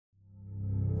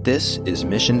This is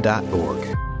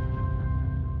Mission.org.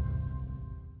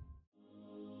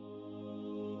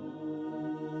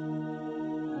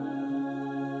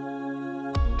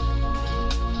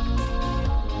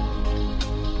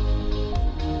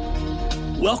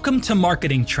 Welcome to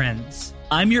Marketing Trends.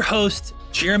 I'm your host,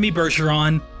 Jeremy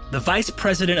Bergeron, the Vice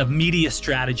President of Media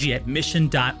Strategy at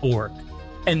Mission.org.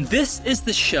 And this is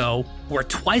the show where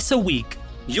twice a week,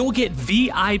 you'll get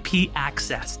VIP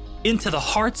access into the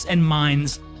hearts and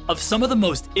minds of some of the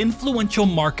most influential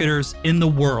marketers in the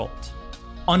world.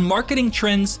 On Marketing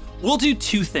Trends, we'll do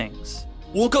two things.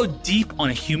 We'll go deep on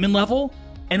a human level,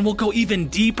 and we'll go even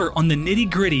deeper on the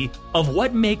nitty-gritty of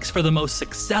what makes for the most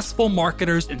successful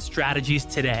marketers and strategies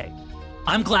today.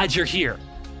 I'm glad you're here.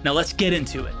 Now let's get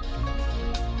into it.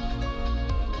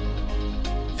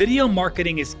 Video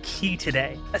marketing is key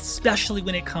today, especially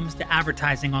when it comes to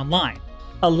advertising online.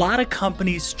 A lot of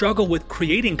companies struggle with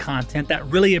creating content that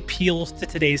really appeals to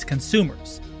today's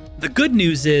consumers. The good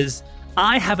news is,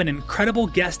 I have an incredible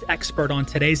guest expert on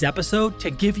today's episode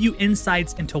to give you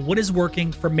insights into what is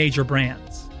working for major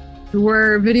brands.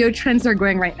 Where video trends are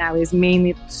going right now is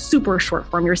mainly super short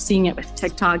form. You're seeing it with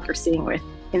TikTok, you're seeing it with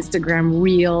Instagram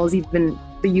Reels, even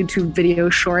the YouTube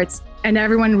video shorts, and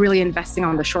everyone really investing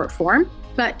on the short form.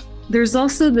 But there's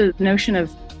also the notion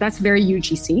of that's very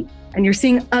UGC. And you're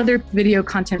seeing other video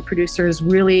content producers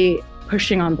really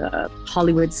pushing on the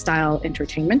Hollywood style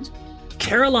entertainment.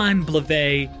 Caroline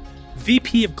Blavet,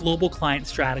 VP of Global Client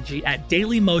Strategy at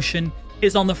Dailymotion,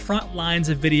 is on the front lines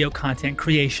of video content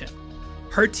creation.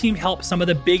 Her team helps some of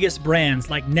the biggest brands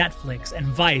like Netflix and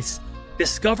Vice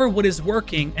discover what is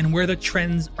working and where the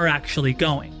trends are actually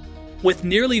going. With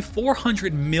nearly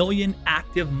 400 million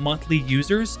active monthly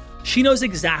users, she knows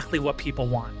exactly what people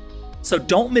want. So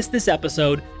don't miss this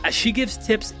episode as she gives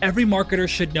tips every marketer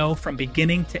should know from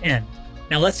beginning to end.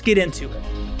 Now let's get into it.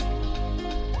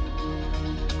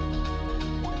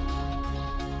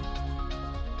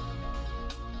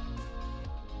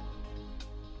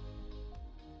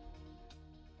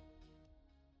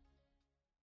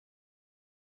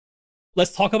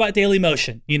 Let's talk about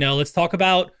Dailymotion. Let's talk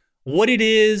about what it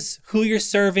is, who you're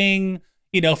serving,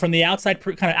 from the outside,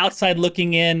 kind of outside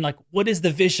looking in, like what is the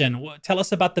vision? Tell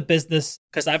us about the business,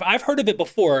 because I've heard of it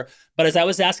before, but as I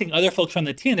was asking other folks from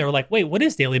the team, they were like, wait, what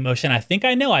is Dailymotion? I think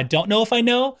I know. I don't know if I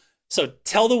know. So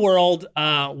tell the world,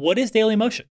 what is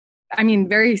Dailymotion? I mean,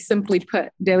 very simply put,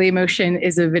 Dailymotion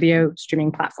is a video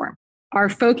streaming platform. Our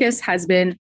focus has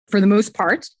been, for the most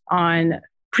part, on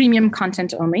premium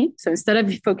content only. So instead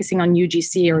of focusing on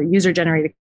UGC or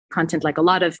user-generated content like a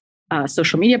lot of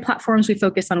social media platforms, we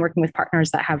focus on working with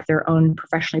partners that have their own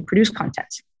professionally produced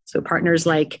content. So partners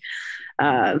like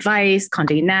Vice,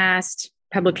 Condé Nast,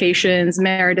 Publications,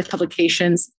 Meredith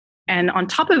Publications. And on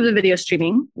top of the video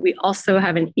streaming, we also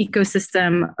have an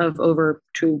ecosystem of over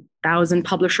 2,000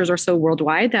 publishers or so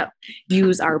worldwide that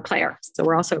use our player. So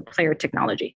we're also a player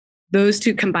technology. Those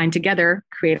two combined together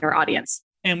create our audience.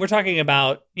 And we're talking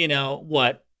about,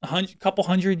 couple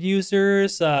hundred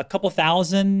users, a couple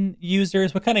thousand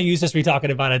users. What kind of users are we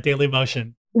talking about at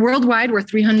Dailymotion? Worldwide, we're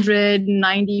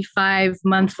 395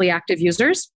 monthly active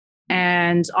users.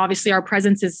 And obviously our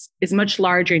presence is much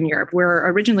larger in Europe. We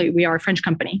are a French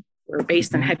company. We're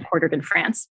based and headquartered in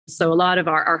France. So a lot of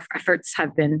our efforts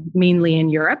have been mainly in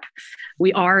Europe.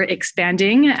 We are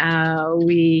expanding.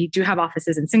 We do have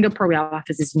offices in Singapore. We have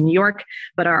offices in New York,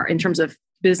 but in terms of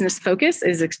business focus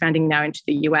is expanding now into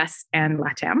the US and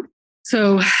LATAM.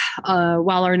 So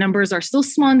while our numbers are still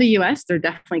small in the US, they're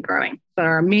definitely growing. But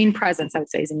our main presence, I would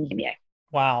say, is in EMEA.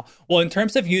 Wow. Well, in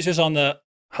terms of users on the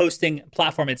hosting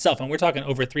platform itself, and we're talking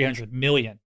over 300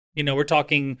 million, we're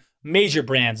talking major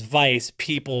brands, Vice,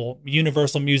 People,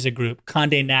 Universal Music Group,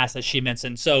 Condé Nast, as she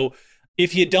mentioned. So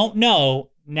if you don't know,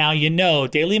 now you know.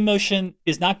 Dailymotion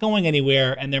is not going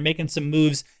anywhere, and they're making some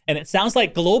moves, and it sounds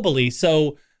like globally.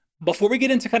 So before we get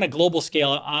into kind of global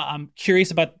scale, I'm curious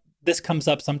about, this comes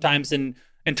up sometimes in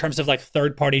terms of like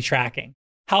third-party tracking.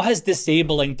 How has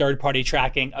disabling third-party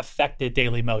tracking affected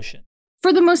Dailymotion?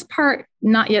 For the most part,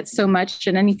 not yet so much.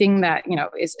 And anything that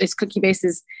is cookie-based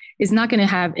is not going to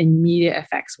have immediate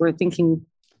effects. We're thinking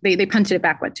they punted it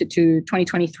back to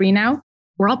 2023 now.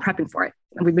 We're all prepping for it.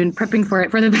 We've been prepping for it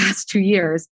for the past 2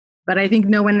 years. But I think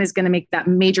no one is going to make that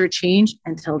major change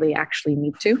until they actually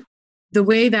need to. The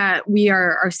way that we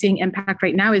are seeing impact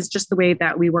right now is just the way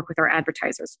that we work with our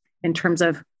advertisers in terms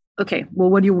of, okay, well,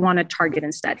 what do you want to target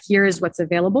instead? Here is what's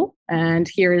available. And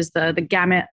here is the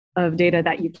gamut of data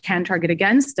that you can target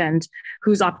against and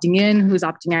who's opting in, who's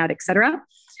opting out, et cetera.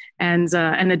 And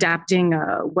adapting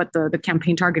what the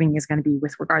campaign targeting is going to be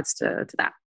with regards to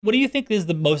that. What do you think is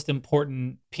the most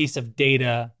important piece of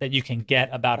data that you can get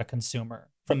about a consumer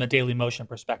from the Dailymotion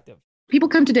perspective? People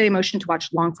come to Dailymotion to watch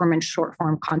long form and short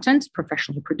form content,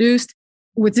 professionally produced.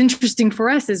 What's interesting for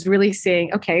us is really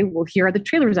saying, okay, well, here are the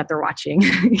trailers that they're watching.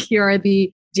 Here are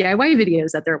the DIY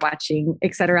videos that they're watching,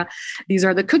 et cetera. These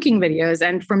are the cooking videos.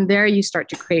 And from there, you start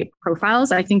to create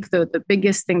profiles. I think the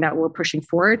biggest thing that we're pushing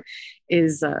forward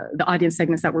is the audience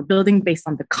segments that we're building based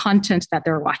on the content that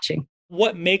they're watching.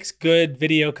 What makes good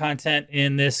video content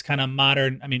in this kind of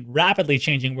modern, rapidly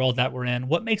changing world that we're in?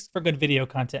 What makes for good video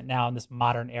content now in this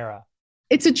modern era?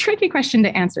 It's a tricky question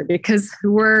to answer because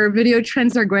where video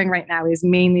trends are going right now is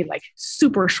mainly like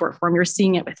super short form. You're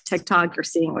seeing it with TikTok, you're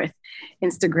seeing it with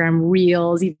Instagram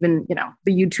Reels, even,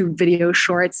 the YouTube video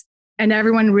shorts, and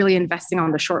everyone really investing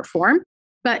on the short form.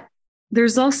 But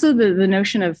there's also the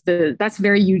notion of that's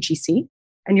very UGC.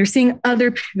 And you're seeing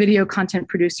other video content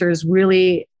producers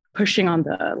really pushing on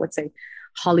the, let's say,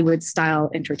 Hollywood style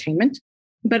entertainment.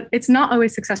 But it's not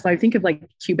always successful. I think of like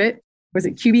Qubit. Was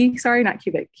it QB? Sorry, not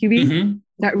Qubit. QB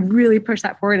that really pushed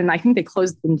that forward. And I think they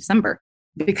closed in December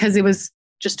because it was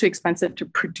just too expensive to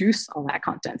produce all that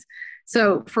content.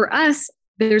 So for us,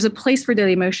 there's a place for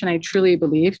Dailymotion, I truly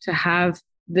believe, to have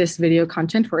this video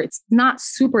content where it's not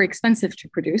super expensive to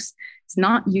produce. It's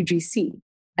not UGC.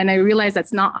 And I realize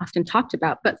that's not often talked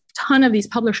about, but a ton of these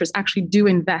publishers actually do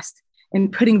invest in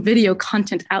putting video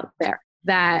content out there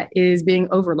that is being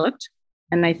overlooked.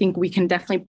 And I think we can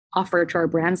definitely offer to our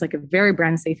brands like a very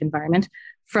brand safe environment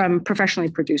from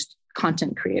professionally produced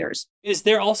content creators. Is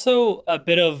there also a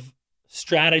bit of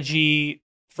strategy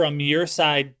from your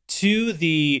side to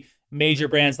the major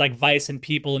brands like Vice and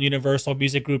People and Universal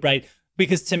Music Group, right?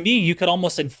 Because to me, you could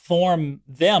almost inform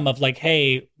them of like,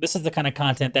 hey, this is the kind of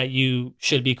content that you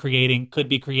should be creating, could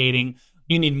be creating.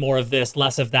 You need more of this,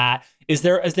 less of that. Is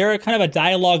there a kind of a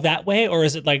dialogue that way? Or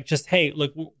is it like just, hey,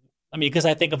 look, because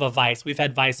I think of a Vice. We've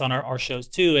had Vice on our shows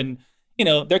too. And,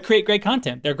 they create great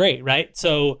content. They're great, right?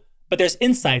 So, but there's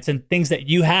insights and things that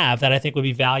you have that I think would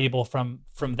be valuable from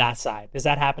that side. Is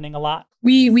that happening a lot?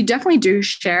 We definitely do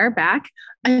share back.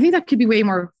 I think that could be way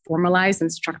more formalized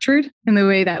and structured in the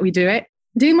way that we do it.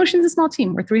 Dailymotion is a small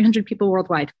team. We're 300 people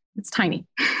worldwide. It's tiny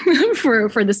for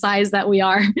the size that we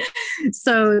are.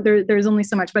 So there's only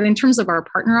so much. But in terms of our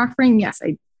partner offering, yes,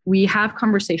 we have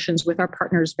conversations with our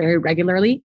partners very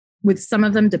regularly. With some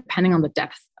of them, depending on the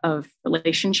depth of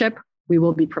relationship, we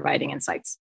will be providing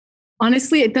insights.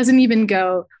 Honestly, it doesn't even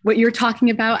go, what you're talking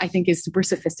about, I think is super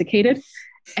sophisticated.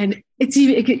 And it's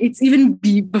even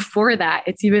before that.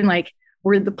 It's even like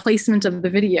where the placement of the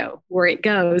video, where it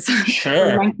goes,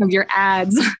 sure. The length of your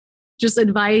ads, just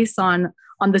advice on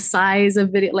the size of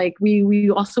video. Like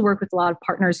we also work with a lot of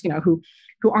partners, who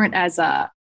aren't as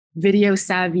video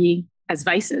savvy as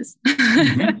Vices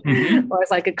or as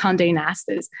like a Condé Nast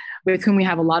is, with whom we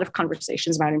have a lot of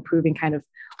conversations about improving kind of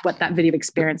what that video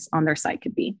experience on their site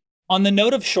could be. On the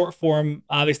note of short form,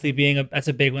 obviously that's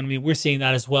a big one. We're seeing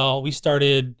that as well. We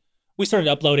started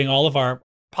uploading all of our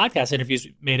podcast interviews.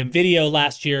 We made them video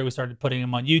last year. We started putting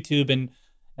them on YouTube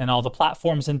and all the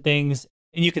platforms and things.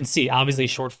 And you can see, obviously,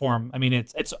 short form.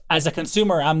 It's as a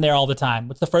consumer, I'm there all the time.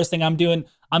 What's the first thing I'm doing?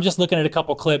 I'm just looking at a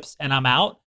couple clips and I'm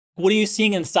out. What are you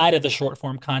seeing inside of the short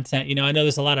form content? I know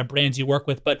there's a lot of brands you work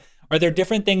with, but are there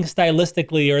different things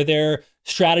stylistically? Are there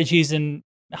strategies in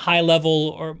high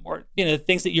level or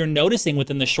things that you're noticing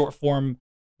within the short form?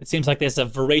 It seems like there's a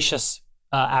voracious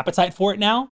appetite for it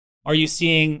now. Are you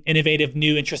seeing innovative,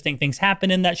 new, interesting things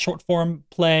happen in that short form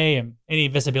play and any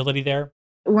visibility there?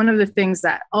 One of the things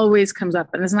that always comes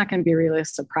up, and it's not going to be really a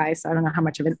surprise, I don't know how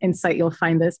much of an insight you'll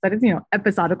find this, but it's,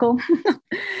 episodical.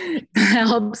 That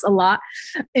helps a lot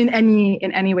in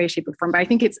any way, shape, or form. But I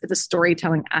think it's the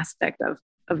storytelling aspect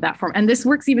of that form. And this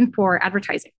works even for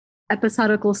advertising.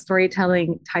 Episodical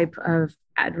storytelling type of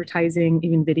advertising,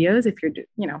 even videos, if you're,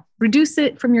 reduce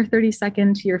it from your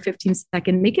 30-second to your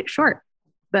 15-second, make it short,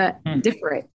 but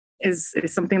different is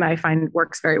something that I find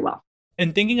works very well.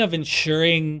 And thinking of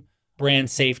ensuring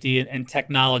brand safety and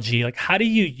technology, like how do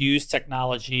you use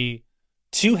technology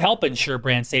to help ensure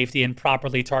brand safety and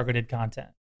properly targeted content?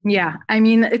 Yeah,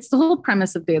 it's the whole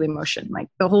premise of Dailymotion. Like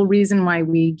the whole reason why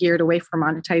we geared away from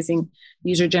monetizing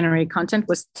user-generated content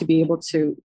was to be able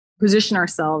to position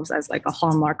ourselves as like a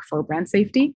hallmark for brand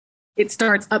safety. It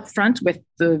starts up front with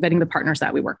vetting the partners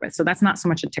that we work with. So that's not so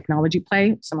much a technology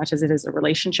play, so much as it is a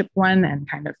relationship one and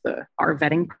kind of our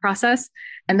vetting process.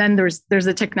 And then there's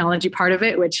the technology part of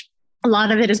it, which a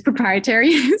lot of it is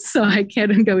proprietary. So I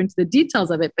can't go into the details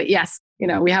of it. But yes,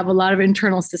 we have a lot of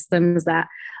internal systems that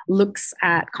looks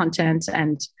at content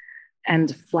and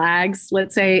and flags,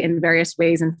 let's say, in various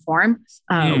ways and forms,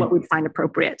 what we'd find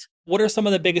appropriate. What are some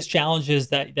of the biggest challenges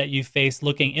that you face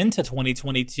looking into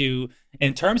 2022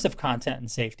 in terms of content and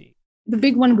safety? The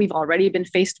big one we've already been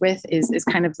faced with is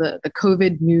kind of the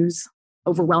COVID news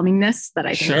overwhelmingness that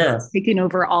I think has taken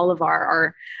over all of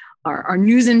our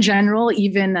news in general,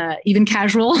 even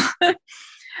casual,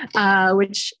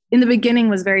 which in the beginning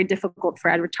was very difficult for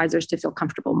advertisers to feel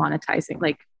comfortable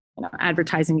monetizing,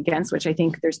 advertising against, which I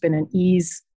think there's been an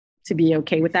ease to be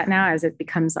okay with that now as it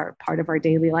becomes part of our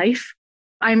daily life.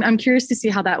 I'm curious to see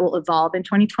how that will evolve in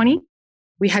 2020.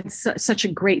 We had such a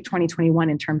great 2021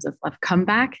 in terms of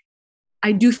comeback.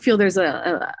 I do feel there's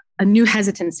a new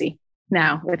hesitancy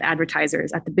now with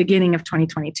advertisers at the beginning of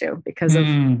 2022 because of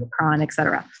Omicron, et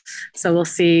cetera. So we'll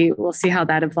see how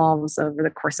that evolves over the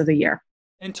course of the year.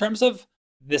 In terms of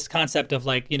this concept of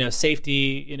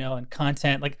safety, and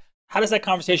content, how does that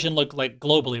conversation look like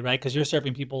globally, right? Because you're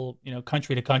serving people,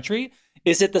 country to country.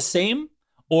 Is it the same,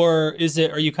 or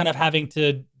are you kind of having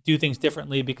to do things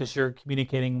differently because you're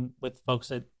communicating with folks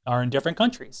that are in different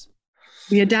countries?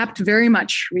 We adapt very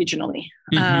much regionally.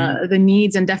 The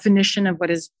needs and definition of what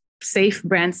is safe,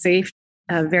 brand safe,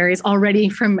 varies already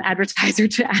from advertiser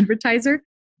to advertiser.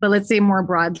 But let's say more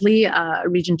broadly,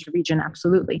 region to region,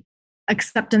 absolutely.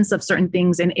 Acceptance of certain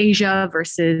things in Asia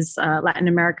versus Latin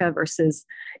America versus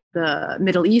the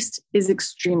Middle East is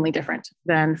extremely different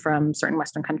than from certain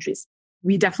Western countries.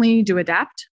 We definitely do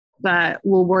adapt, but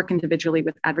we'll work individually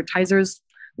with advertisers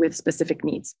with specific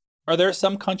needs. Are there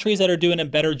some countries that are doing a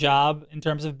better job in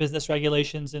terms of business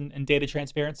regulations and data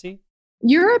transparency?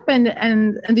 Europe and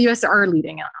the US are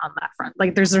leading on that front.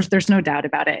 There's no doubt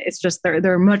about it. It's just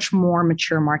they're much more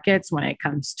mature markets when it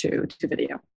comes to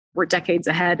video. We're decades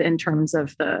ahead in terms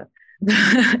of the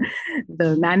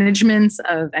management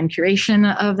of and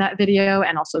curation of that video,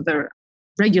 and also the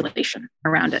regulation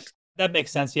around it. That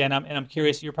makes sense, yeah. And I'm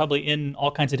curious. You're probably in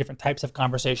all kinds of different types of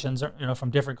conversations, from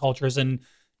different cultures, and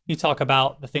you talk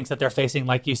about the things that they're facing.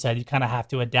 Like you said, you kind of have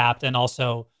to adapt, and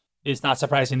also it's not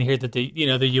surprising to hear that the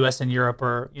U.S. and Europe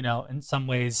are in some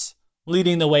ways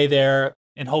leading the way there,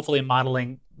 and hopefully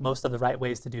modeling most of the right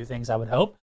ways to do things, I would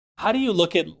hope. How do you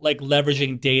look at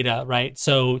leveraging data, right?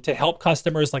 So to help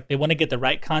customers, they want to get the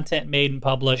right content made and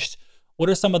published. What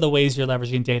are some of the ways you're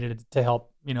leveraging data to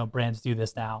help, brands do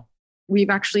this now? We've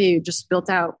actually just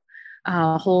built out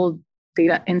a whole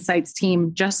data insights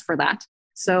team just for that.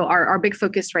 So our big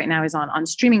focus right now is on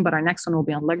streaming, but our next one will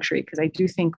be on luxury, because I do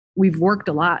think we've worked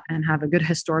a lot and have a good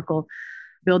historical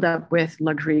build up with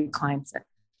luxury clients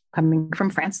coming from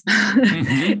France.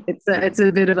 It's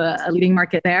a bit of a leading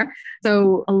market there.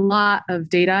 So a lot of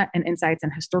data and insights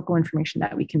and historical information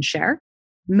that we can share.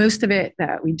 Most of it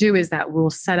that we do is that we'll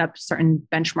set up certain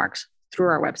benchmarks through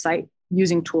our website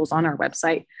using tools on our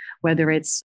website, whether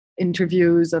it's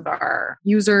interviews of our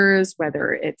users,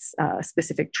 whether it's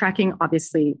specific tracking,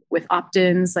 obviously with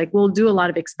opt-ins. We'll do a lot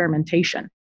of experimentation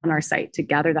on our site to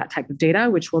gather that type of data,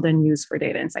 which we'll then use for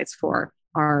data insights for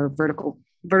our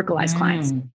verticalized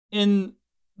clients. In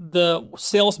the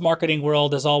sales marketing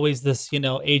world, there's always this,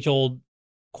 age-old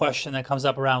question that comes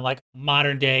up around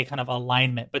modern day kind of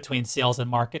alignment between sales and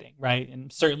marketing, right?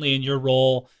 And certainly in your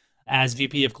role as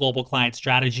VP of Global Client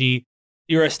Strategy,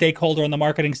 you're a stakeholder on the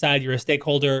marketing side, you're a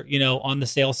stakeholder, on the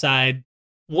sales side.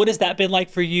 What has that been like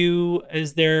for you?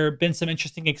 Has there been some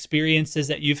interesting experiences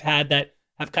that you've had that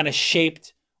have kind of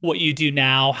shaped what you do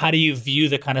now? How do you view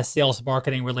the kind of sales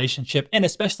marketing relationship, and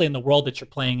especially in the world that you're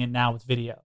playing in now with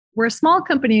video? We're a small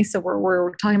company, so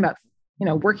we're talking about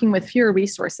working with fewer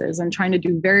resources and trying to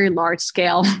do very large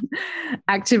scale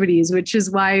activities, which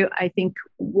is why I think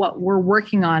what we're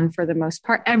working on for the most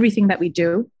part, everything that we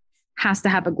do has to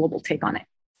have a global take on it.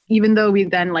 Even though we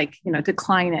then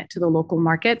decline it to the local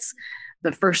markets,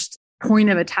 the first point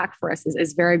of attack for us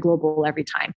is very global every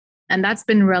time. And that's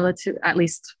been relative, at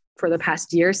least for the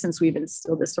past year, since we've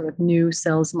instilled this sort of new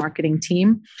sales marketing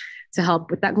team to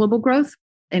help with that global growth.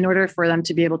 In order for them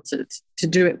to be able to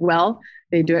do it well,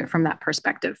 they do it from that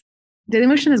perspective.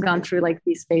 Dailymotion has gone through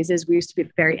these phases. We used to be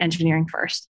very engineering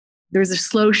first. There was a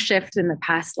slow shift in the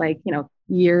past, 2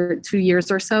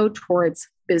 years or so towards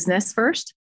business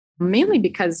first, mainly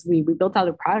because we built out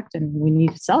a product and we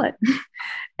need to sell it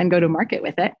and go to market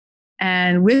with it.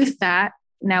 And with that,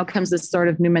 now comes this sort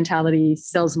of new mentality,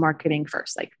 sales marketing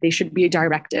first. They should be a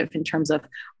directive in terms of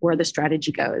where the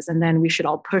strategy goes. And then we should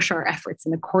all push our efforts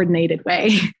in a coordinated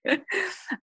way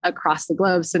across the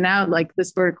globe. So now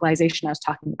this verticalization I was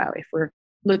talking about, if we're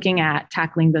looking at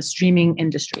tackling the streaming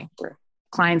industry for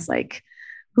clients like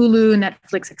Hulu,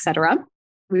 Netflix, et cetera,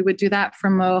 we would do that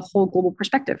from a whole global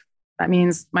perspective That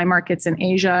means my markets in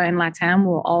Asia and LATAM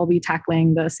will all be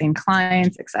tackling the same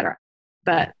clients, et cetera.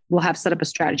 But we'll have set up a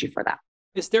strategy for that.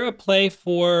 Is there a play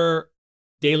for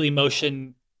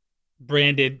Dailymotion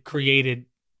branded, created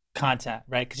content,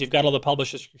 right? Because you've got all the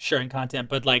publishers sharing content,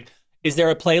 but like, is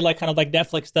there a play like kind of like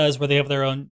Netflix does where they have their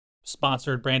own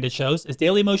sponsored branded shows? Is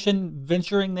Dailymotion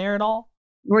venturing there at all?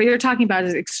 What you're talking about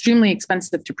is extremely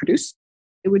expensive to produce.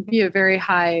 It would be a very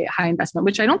high investment,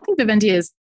 which I don't think Vivendi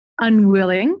is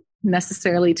unwilling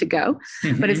necessarily to go,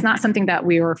 but it's not something that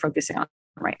we are focusing on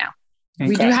right now. Okay.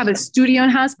 We do have a studio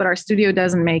in-house, but our studio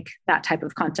doesn't make that type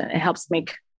of content. It helps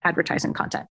make advertising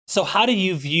content. So how do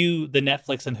you view the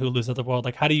Netflix and Hulu's of the world?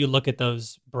 Like, how do you look at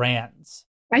those brands?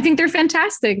 I think they're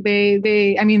fantastic.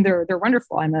 They're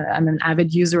wonderful. I'm an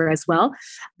avid user as well.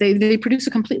 They produce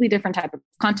a completely different type of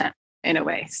content in a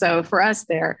way. So for us,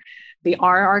 they are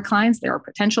our clients. They are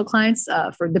potential clients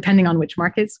for depending on which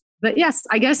markets. But yes,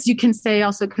 I guess you can say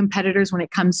also competitors when it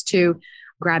comes to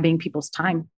grabbing people's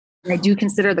time. I do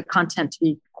consider the content to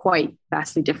be quite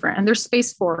vastly different, and there's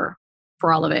space for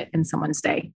all of it in someone's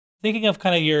day. Thinking of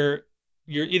kind of your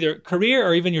either career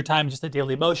or even your time just at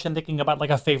Dailymotion, thinking about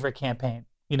like a favorite campaign,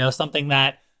 something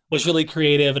that was really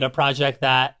creative and a project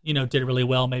that, did really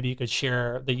well. Maybe you could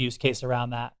share the use case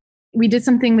around that. We did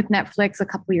something with Netflix a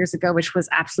couple of years ago, which was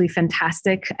absolutely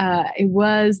fantastic.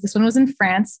 This one was in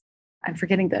France. I'm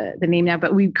forgetting the name now,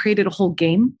 but we created a whole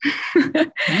game,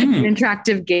 an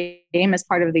interactive game as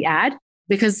part of the ad,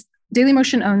 because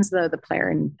Dailymotion owns the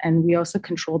player and we also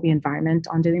control the environment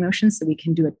on Dailymotion. So we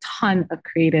can do a ton of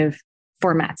creative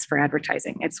formats for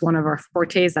advertising. It's one of our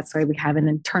fortes. That's why we have an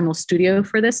internal studio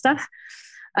for this stuff.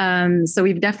 So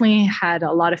we've definitely had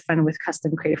a lot of fun with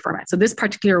custom creative formats. So this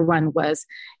particular one was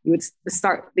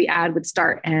the ad would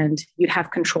start and you'd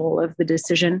have control of the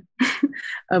decision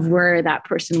of where that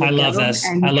person would go. I love this.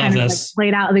 And like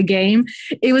played out the game.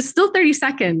 It was still 30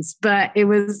 seconds, but it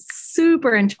was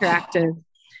super interactive.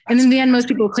 And in the end, most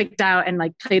people clicked out and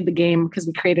like played the game because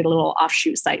we created a little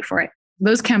offshoot site for it.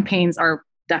 Those campaigns are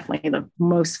definitely the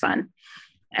most fun.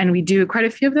 And we do quite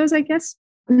a few of those, I guess.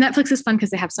 Netflix is fun because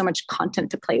they have so much content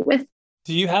to play with.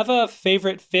 Do you have a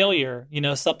favorite failure?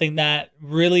 Something that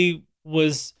really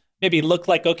was maybe looked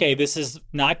like, okay, this is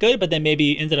not good, but then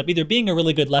maybe ended up either being a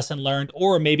really good lesson learned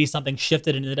or maybe something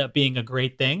shifted and ended up being a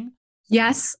great thing?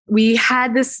 Yes, we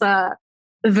had this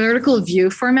vertical view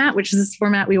format, which is this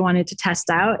format we wanted to test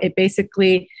out. It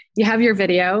basically, you have your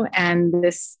video and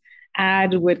this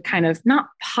ad would kind of not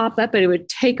pop up, but it would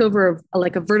take over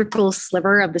like a vertical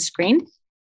sliver of the screen.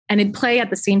 And it'd play at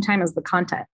the same time as the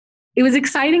content. It was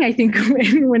exciting, I think,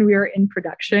 when we were in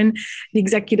production. The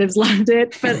executives loved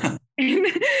it. But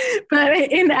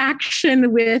in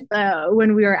action with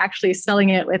when we were actually selling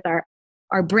it with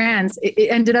our brands, it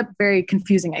ended up very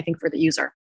confusing, I think, for the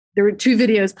user. There were two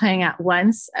videos playing at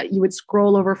once. You would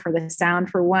scroll over for the sound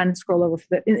for one, scroll over for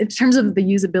the... In terms of the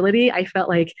usability, I felt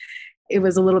like it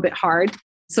was a little bit hard.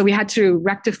 So we had to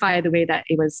rectify the way that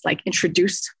it was like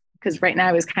introduced, because right now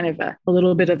it was kind of a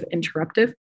little bit of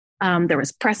interruptive. There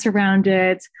was press around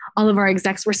it. All of our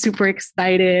execs were super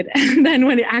excited. And then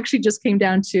when it actually just came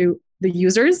down to the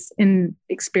users in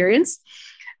experience,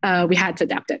 we had to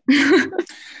adapt it.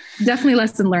 Definitely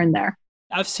lesson learned there.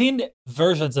 I've seen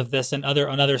versions of this on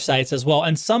other sites as well.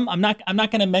 And some, I'm not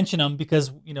going to mention them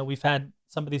because, we've had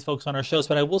some of these folks on our shows,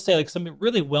 but I will say like some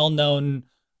really well-known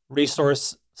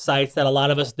resource sites that a lot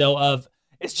of us know of.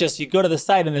 It's just you go to the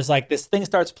site and there's like this thing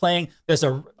starts playing. There's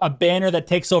a banner that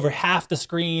takes over half the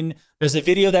screen. There's a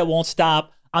video that won't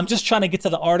stop. I'm just trying to get to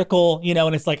the article,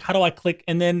 and it's like, how do I click?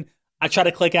 And then I try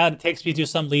to click out. It takes me to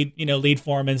some lead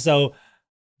form. And so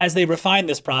as they refine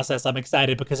this process, I'm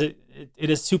excited because it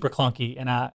is super clunky. And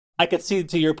I could see,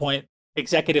 to your point,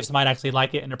 executives might actually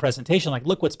like it in a presentation, like,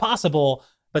 look what's possible.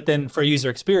 But then for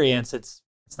user experience, it's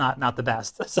not the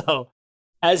best. So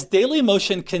as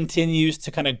Dailymotion continues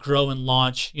to kind of grow and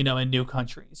launch, in new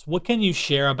countries, what can you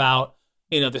share about,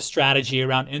 the strategy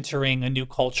around entering a new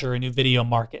culture, a new video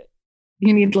market?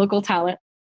 You need local talent,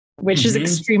 which is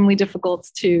extremely difficult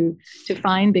to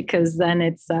find, because then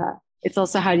it's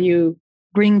also how do you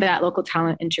bring that local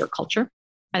talent into your culture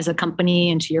as a company,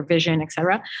 into your vision, et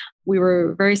cetera. We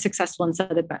were very successful in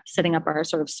setting up our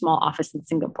sort of small office in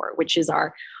Singapore, which is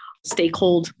our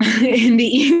stakehold in the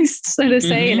East, so to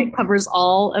say, and it covers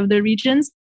all of the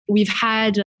regions. We've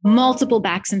had multiple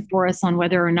backs and forths on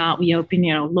whether or not we open,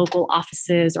 local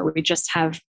offices, or we just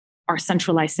have our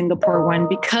centralized Singapore one,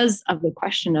 because of the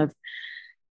question of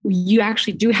you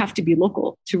actually do have to be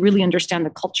local to really understand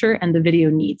the culture and the video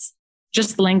needs.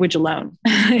 Just the language alone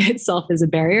itself is a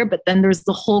barrier, but then there's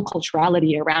the whole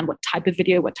culturality around what type of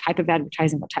video, what type of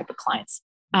advertising, what type of clients.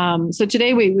 So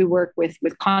today we work with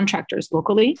contractors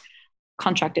locally,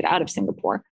 contracted out of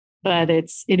Singapore, but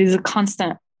it is a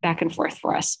constant back and forth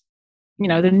for us.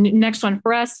 The next one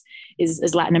for us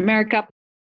is Latin America.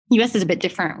 US is a bit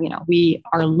different. We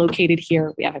are located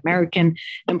here. We have American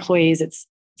employees. It's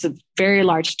a very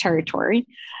large territory.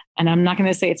 And I'm not going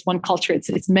to say it's one culture.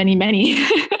 It's many, many,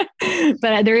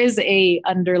 but there is a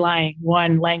underlying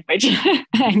one language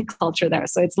and culture there.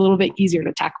 So it's a little bit easier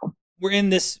to tackle. We're in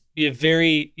this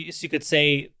very, you could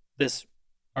say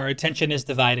our attention is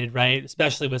divided, right?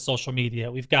 Especially with social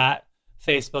media. We've got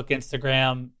Facebook,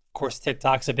 Instagram, of course,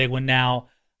 TikTok's a big one now.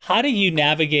 How do you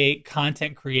navigate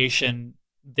content creation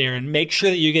there and make sure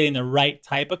that you're getting the right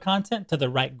type of content to the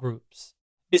right groups?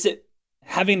 Is it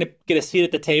having to get a seat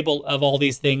at the table of all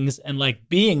these things and like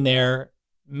being there,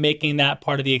 making that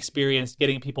part of the experience,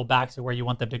 getting people back to where you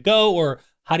want them to go? Or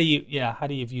how do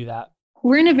you view that?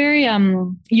 We're in a very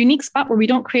unique spot where we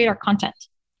don't create our content.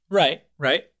 Right.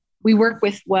 We work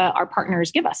with what our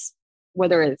partners give us,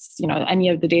 whether it's, any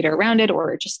of the data around it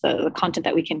or just the content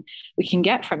that we can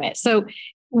get from it. So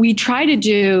we try to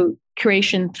do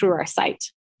curation through our site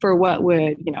for what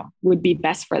would be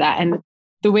best for that. And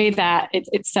the way that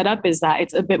it's set up is that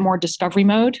it's a bit more discovery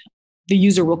mode. The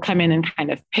user will come in and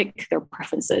kind of pick their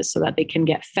preferences so that they can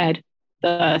get fed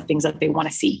the things that they want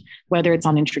to see, whether it's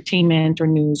on entertainment or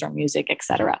news or music,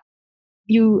 etc.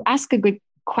 You ask a good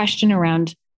question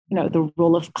around, the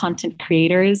role of content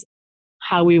creators,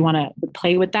 how we want to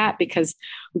play with that, because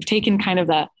we've taken kind of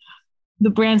the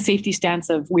brand safety stance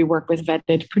of we work with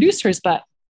vetted producers, but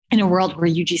in a world where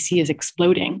UGC is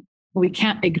exploding, we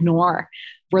can't ignore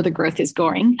where the growth is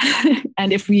going.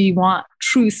 And if we want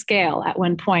true scale at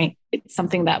one point, it's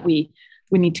something that we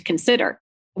need to consider.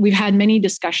 We've had many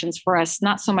discussions for us,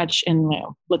 not so much in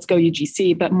let's go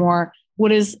UGC, but more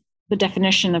what is the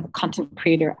definition of a content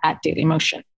creator at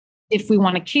Dailymotion? If we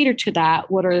want to cater to that,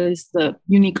 what is the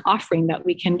unique offering that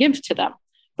we can give to them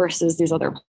versus these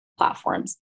other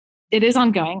platforms? It is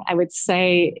ongoing. I would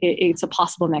say it's a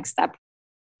possible next step.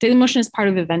 Dailymotion is part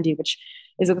of Vivendi, which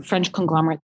is a French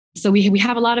conglomerate. So we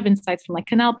have a lot of insights from like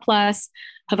Canal+,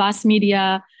 Havas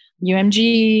Media,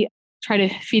 UMG, try to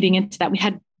feeding into that. We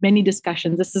had many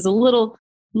discussions. This is a little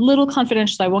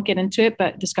confidential, so I won't get into it,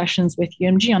 but discussions with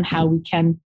UMG on how we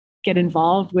can get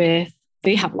involved with,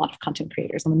 they have a lot of content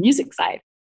creators on the music side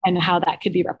and how that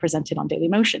could be represented on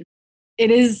Dailymotion.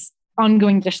 It is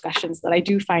ongoing discussions that I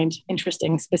do find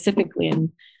interesting, specifically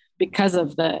in because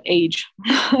of the age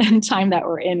and time that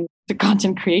we're in to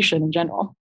content creation in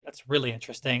general. That's really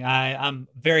interesting. I'm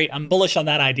bullish on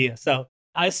that idea. So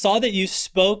I saw that you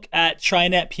spoke at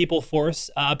TriNet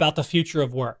PeopleForce about the future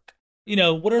of work.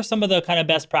 What are some of the kind of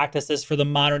best practices for the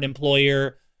modern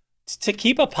employer to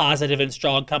keep a positive and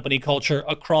strong company culture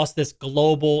across this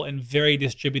global and very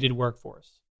distributed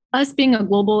workforce? Us being a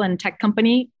global and tech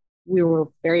company, we were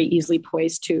very easily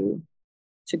poised to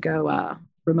go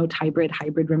remote, hybrid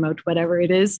remote, whatever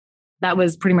it is. That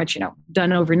was pretty much,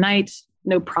 done overnight,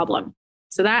 no problem.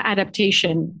 So that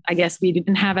adaptation, I guess we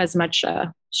didn't have as much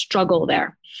struggle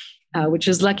there, which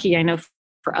is lucky. I know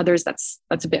for others, that's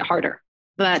a bit harder.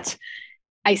 But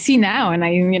I see now, and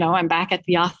I'm back at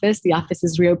the office. The office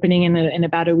is reopening in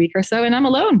about a week or so, and I'm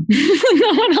alone.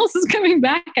 No one else is coming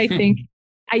back, I think.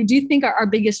 I do think our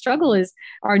biggest struggle is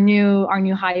our new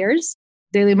hires.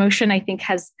 Dailymotion, I think,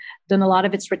 has done a lot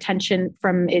of its retention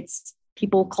from its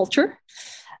people culture.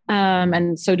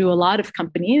 And so do a lot of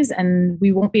companies. And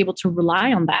we won't be able to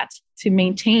rely on that to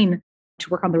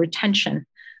work on the retention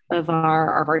of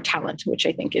our talent, which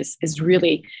I think is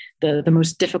really the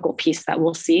most difficult piece that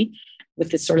we'll see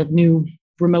with this sort of new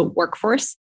remote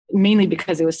workforce, mainly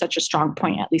because it was such a strong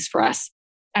point, at least for us.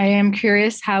 I am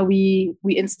curious how we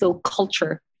instill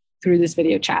culture through this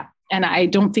video chat. And I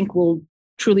don't think we'll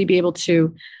truly be able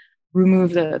to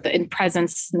remove the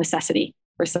in-presence necessity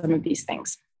for some of these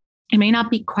things. It may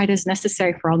not be quite as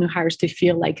necessary for all new hires to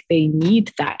feel like they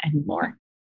need that anymore.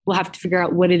 We'll have to figure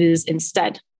out what it is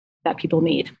instead that people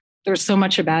need. There's so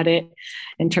much about it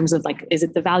in terms of like, is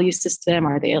it the value system?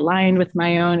 Are they aligned with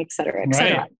my own, et cetera, et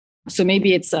cetera? Right. So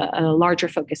maybe it's a larger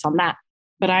focus on that.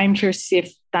 But I'm curious to see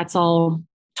if that's all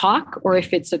talk or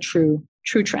if it's a true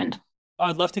trend.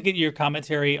 I'd love to get your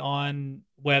commentary on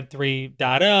Web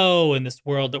 3.0 and this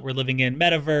world that we're living in,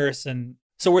 metaverse. And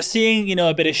so we're seeing,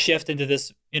 a bit of shift into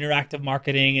this interactive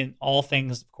marketing and all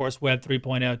things, of course, Web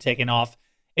 3.0 taking off.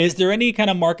 Is there any kind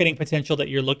of marketing potential that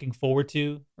you're looking forward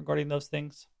to regarding those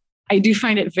things? I do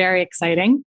find it very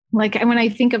exciting. Like when I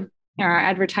think of our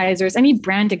advertisers, any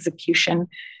brand execution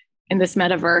in this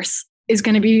metaverse is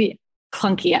going to be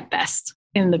clunky at best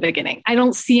in the beginning. I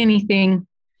don't see anything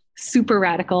super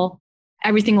radical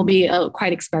everything will be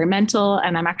quite experimental.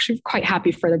 And I'm actually quite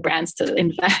happy for the brands to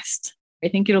invest. I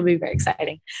think it'll be very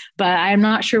exciting, but I'm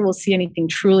not sure we'll see anything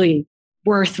truly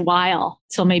worthwhile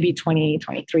till maybe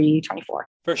 2023, 24.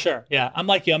 For sure. Yeah. I'm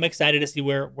like you. I'm excited to see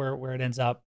where it ends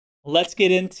up. Let's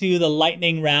get into the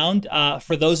lightning round.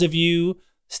 For those of you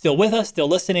still with us, still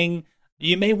listening,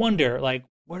 you may wonder, like,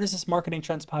 where does this Marketing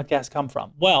Trends podcast come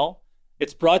from? Well,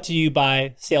 it's brought to you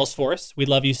by Salesforce. We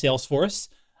love you, Salesforce.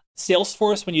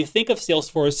 Salesforce, when you think of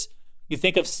Salesforce, you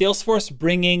think of Salesforce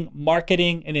bringing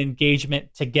marketing and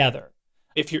engagement together.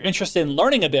 If you're interested in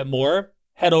learning a bit more,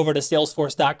 head over to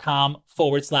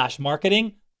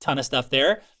salesforce.com/marketing. Ton of stuff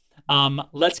there.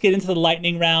 Let's get into the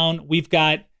lightning round. We've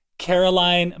got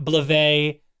Caroline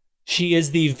Blavet. She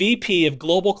is the VP of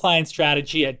Global Client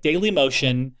Strategy at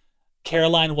Dailymotion.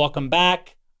 Caroline, welcome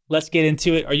back. Let's get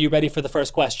into it. Are you ready for the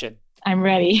first question? I'm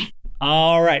ready.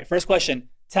 All right. First question.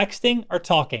 Texting or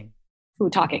talking? Ooh,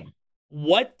 talking.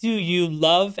 What do you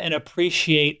love and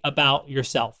appreciate about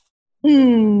yourself?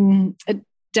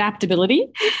 Adaptability.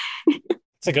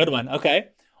 It's a good one. Okay.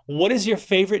 What is your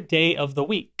favorite day of the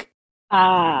week?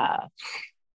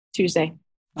 Tuesday.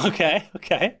 Okay.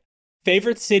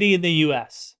 Favorite city in the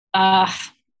U.S.?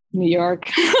 New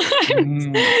York.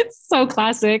 So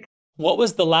classic. What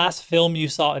was the last film you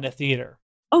saw in a theater?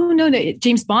 Oh, no,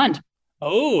 James Bond.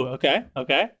 Oh, okay.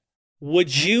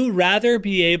 Would you rather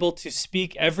be able to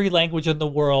speak every language in the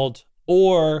world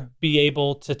or be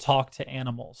able to talk to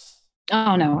animals?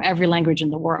 Oh, no, every language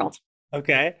in the world.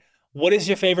 Okay. What is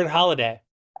your favorite holiday?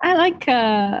 I like,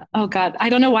 oh God, I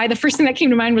don't know why. The first thing that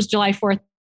came to mind was July 4th,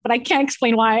 but I can't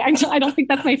explain why. I don't think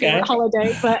that's my favorite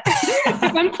holiday, but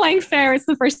if I'm playing fair, it's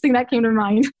the first thing that came to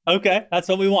mind. Okay, that's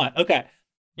what we want. Okay.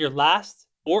 Your last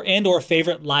or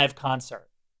favorite live concert?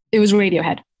 It was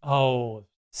Radiohead. Oh,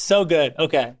 so good.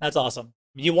 Okay, that's awesome.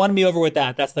 You won me over with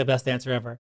that. That's the best answer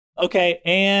ever. Okay,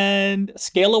 and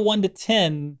scale of 1 to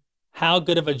 10, how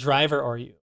good of a driver are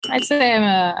you? I'd say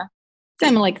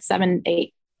I'm like 7,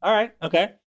 8. All right,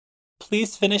 okay.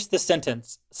 Please finish the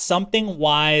sentence. Something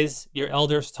wise your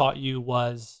elders taught you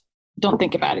was? Don't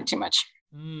think about it too much.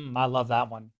 I love that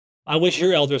one. I wish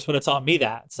your elders would have taught me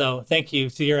that. So thank you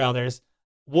to your elders.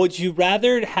 Would you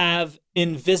rather have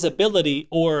invisibility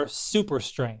or super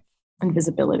strength?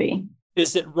 Invisibility.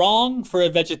 Is it wrong for a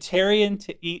vegetarian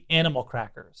to eat animal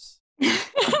crackers?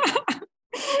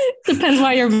 Depends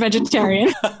why you're a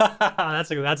vegetarian.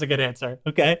 That's a good answer.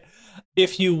 Okay.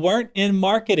 If you weren't in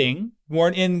marketing,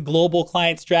 weren't in global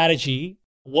client strategy,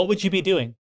 what would you be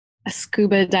doing? A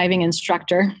scuba diving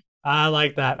instructor. I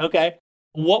like that. Okay.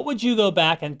 What would you go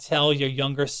back and tell your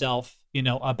younger self,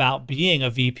 about being a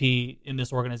VP in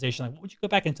this organization? Like, what would you go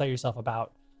back and tell yourself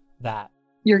about that?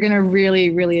 You're going to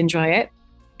really, really enjoy it.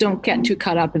 Don't get too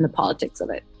caught up in the politics of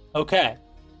it. Okay.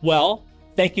 Well,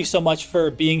 thank you so much for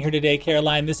being here today,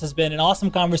 Caroline. This has been an awesome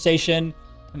conversation.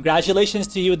 Congratulations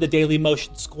to you and the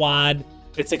Dailymotion squad.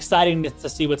 It's exciting to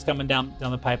see what's coming down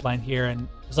the pipeline here, and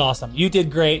it was awesome. You did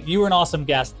great. You were an awesome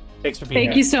guest. Thanks for being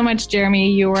here. Thank you so much,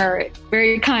 Jeremy. You are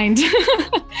very kind.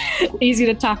 Easy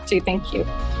to talk to. Thank you.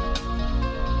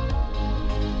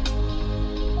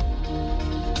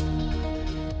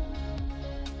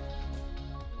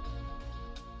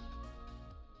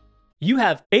 You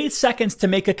have 8 seconds to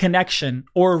make a connection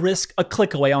or risk a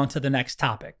click away onto the next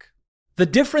topic. The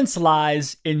difference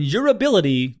lies in your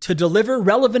ability to deliver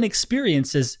relevant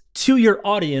experiences to your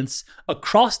audience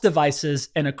across devices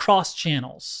and across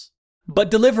channels.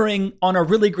 But delivering on a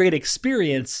really great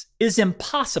experience is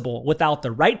impossible without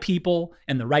the right people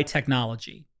and the right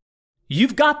technology.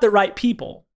 You've got the right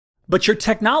people, but your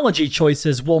technology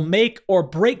choices will make or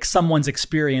break someone's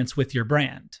experience with your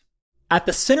brand. At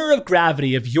the center of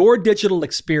gravity of your digital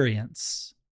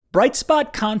experience,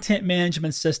 Brightspot Content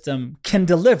Management System can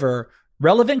deliver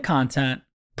relevant content,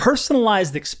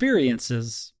 personalized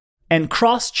experiences, and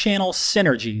cross-channel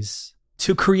synergies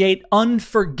to create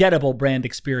unforgettable brand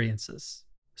experiences,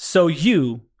 so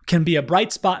you can be a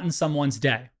bright spot in someone's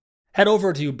day. Head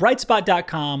over to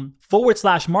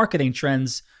brightspot.com/marketing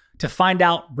trends to find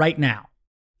out right now.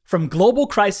 From global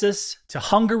crisis to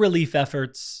hunger relief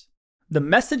efforts, the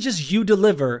messages you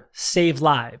deliver save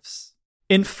lives,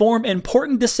 inform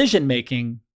important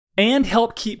decision-making, and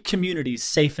help keep communities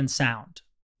safe and sound.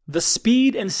 The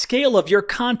speed and scale of your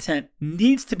content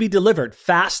needs to be delivered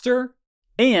faster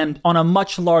and on a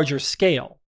much larger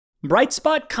scale.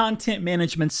 Brightspot Content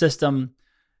Management System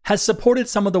has supported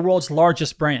some of the world's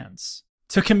largest brands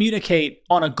to communicate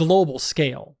on a global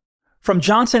scale. From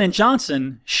Johnson &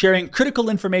 Johnson sharing critical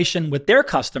information with their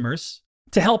customers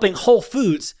to helping Whole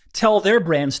Foods tell their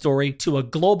brand story to a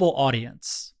global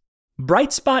audience.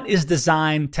 Brightspot is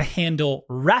designed to handle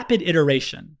rapid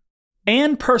iteration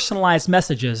and personalized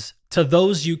messages to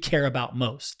those you care about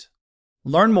most.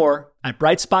 Learn more at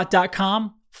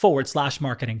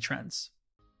brightspot.com/marketing trends.